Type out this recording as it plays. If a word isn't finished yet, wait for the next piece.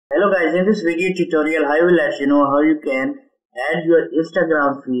Hello guys, in this video tutorial I will let you know how you can add your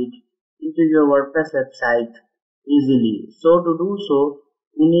Instagram feed into your WordPress website easily. So to do so,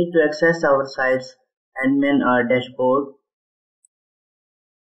 we need to access our site's admin or dashboard.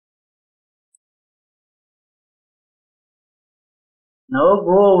 Now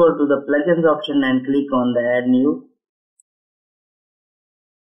go over to the plugins option and click on the add new.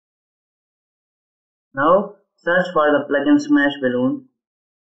 Now search for the plugin Smash Balloon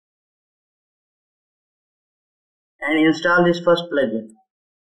and install this first plugin.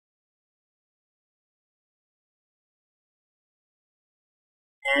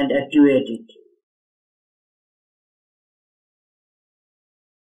 And activate it.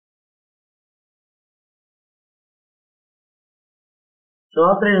 So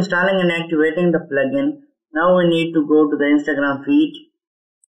after installing and activating the plugin, now we need to go to the Instagram feed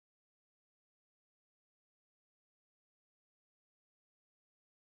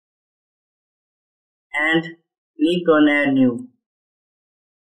and click on add new.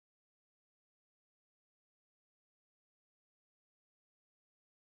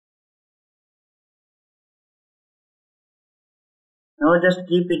 Now just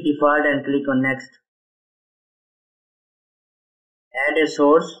keep it default and click on next. Add a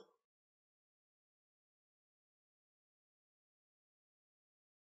source.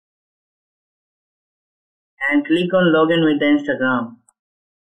 And click on login with the Instagram.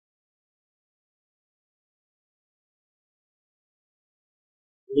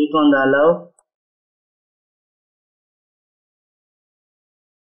 Click on the allow.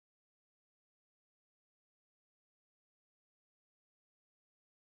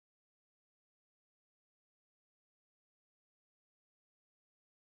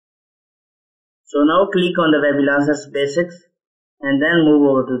 So now click on the Weblauncher's basics and then move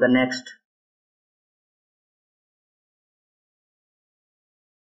over to the next.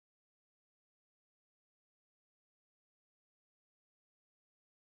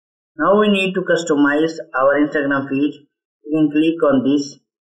 Now we need to customize our Instagram feed. You can click on this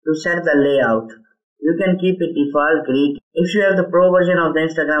to set the layout. You can keep it default grid. If you have the pro version of the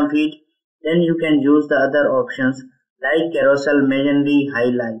Instagram feed, then you can use the other options like carousel, memory,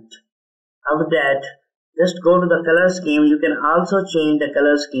 highlight. After that, just go to the color scheme. You can also change the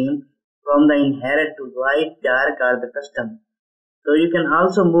color scheme from the inherit to white, dark or the custom. So you can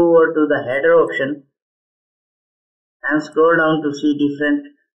also move over to the header option and scroll down to see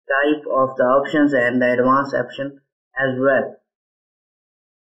different type of the options and the advanced option as well.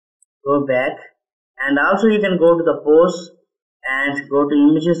 Go back and also you can go to the posts and go to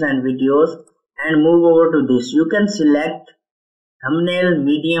images and videos and move over to this. You can select thumbnail,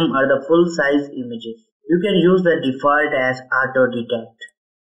 medium or the full size images. You can use the default as auto detect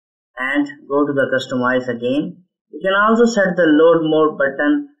and go to the customize again. You can also set the load more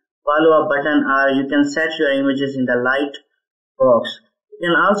button, follow up button, or you can set your images in the light box. You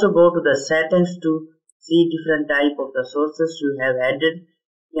can also go to the settings to see different type of the sources you have added.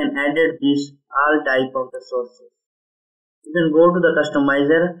 You can edit these all type of the sources. You can go to the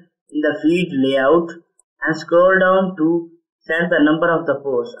customizer in the feed layout and scroll down to set the number of the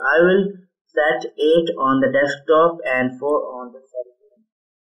posts. I will set 8 on the desktop and 4 on the cell phone.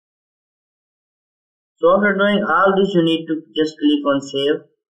 So after doing all this, you need to just click on save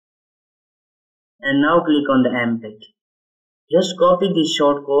and now click on the embed. Just copy this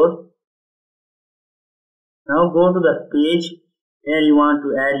short code. Now go to the page where you want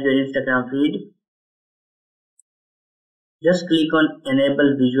to add your Instagram feed. Just click on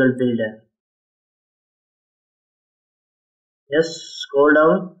enable visual builder. Just scroll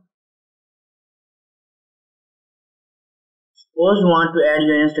down. Suppose you want to add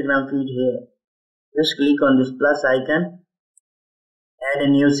your Instagram feed here. Just click on this plus icon. Add a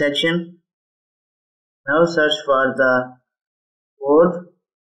new section. Now search for the code.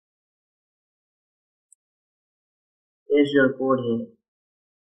 Paste your code here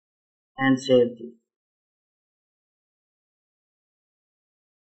and save this.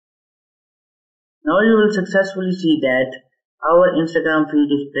 Now you will successfully see that our Instagram feed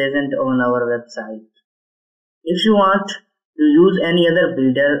is present on our website. If you want to use any other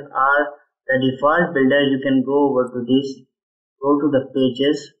builder or the default builder, you can go over to this, go to the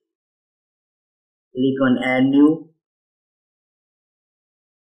pages, click on add new.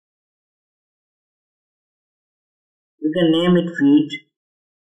 You can name it feed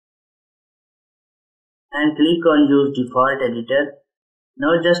and click on use default editor.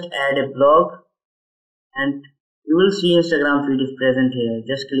 Now just add a blog and you will see Instagram feed is present here.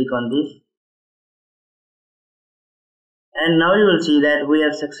 Just click on this. And now you will see that we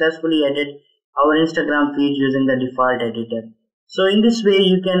have successfully added our Instagram feed using the default editor. So in this way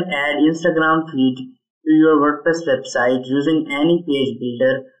you can add Instagram feed to your WordPress website using any page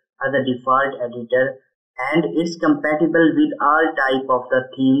builder as the default editor, and it's compatible with all type of the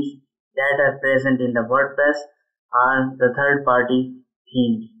themes that are present in the WordPress or the third party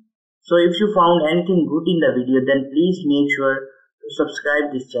themes. So if you found anything good in the video, then please make sure to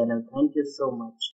subscribe this channel. Thank you so much.